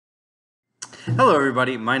Hello,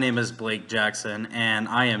 everybody. My name is Blake Jackson, and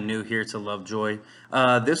I am new here to Lovejoy.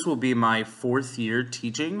 This will be my fourth year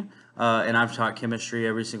teaching, and I've taught chemistry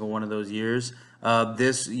every single one of those years.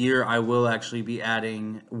 This year, I will actually be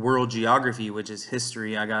adding world geography, which is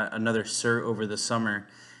history. I got another cert over the summer,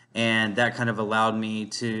 and that kind of allowed me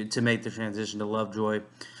to make the transition to Lovejoy.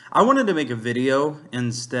 I wanted to make a video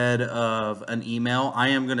instead of an email. I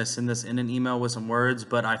am going to send this in an email with some words,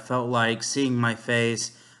 but I felt like seeing my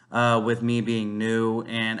face with me being new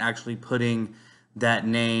and actually putting that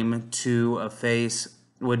name to a face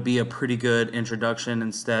would be a pretty good introduction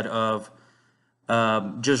instead of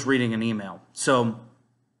just reading an email. So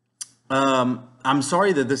I'm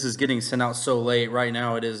sorry that this is getting sent out so late. Right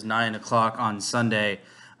now it is 9 o'clock on Sunday.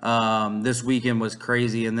 This weekend was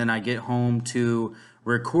crazy, and then I get home to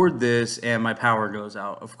record this, and my power goes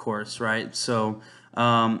out, of course, right? So,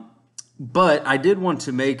 but I did want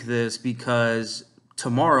to make this because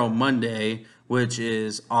tomorrow, Monday, which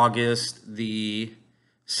is August the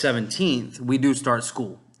 17th, we do start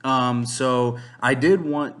school. So I did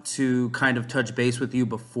want to kind of touch base with you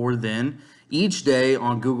before then. Each day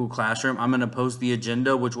on Google Classroom, I'm going to post the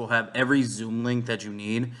agenda, which will have every Zoom link that you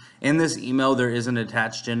need. In this email, there is an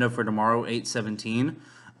attached agenda for tomorrow, 8/17.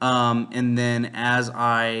 And then as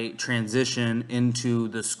I transition into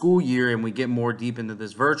the school year and we get more deep into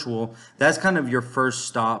this virtual, that's kind of your first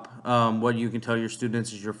stop. What you can tell your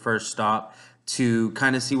students is your first stop to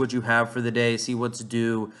kind of see what you have for the day, see what's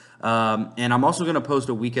due. And I'm also going to post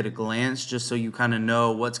a week at a glance just so you kind of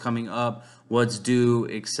know what's coming up, what's due,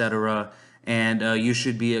 etc. And you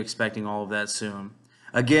should be expecting all of that soon.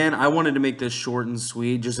 Again, I wanted to make this short and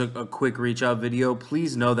sweet, just a quick reach out video.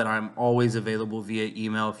 Please know that I'm always available via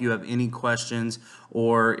email. If you have any questions,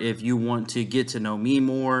 or if you want to get to know me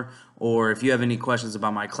more, or if you have any questions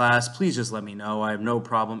about my class, please just let me know. I have no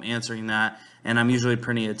problem answering that, and I'm usually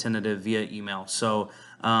pretty attentive via email. So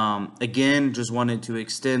again, just wanted to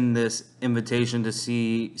extend this invitation to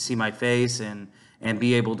see my face and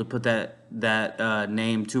be able to put that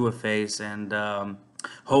name to a face, and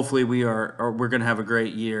hopefully we're going to have a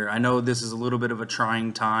great year. I know this is a little bit of a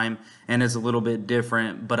trying time and it's a little bit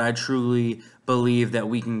different, but I truly believe that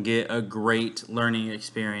we can get a great learning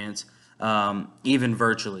experience, even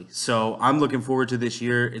virtually. So I'm looking forward to this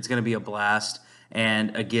year. It's going to be a blast.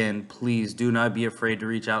 And again, please do not be afraid to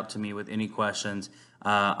reach out to me with any questions.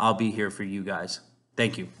 I'll be here for you guys.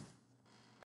 Thank you.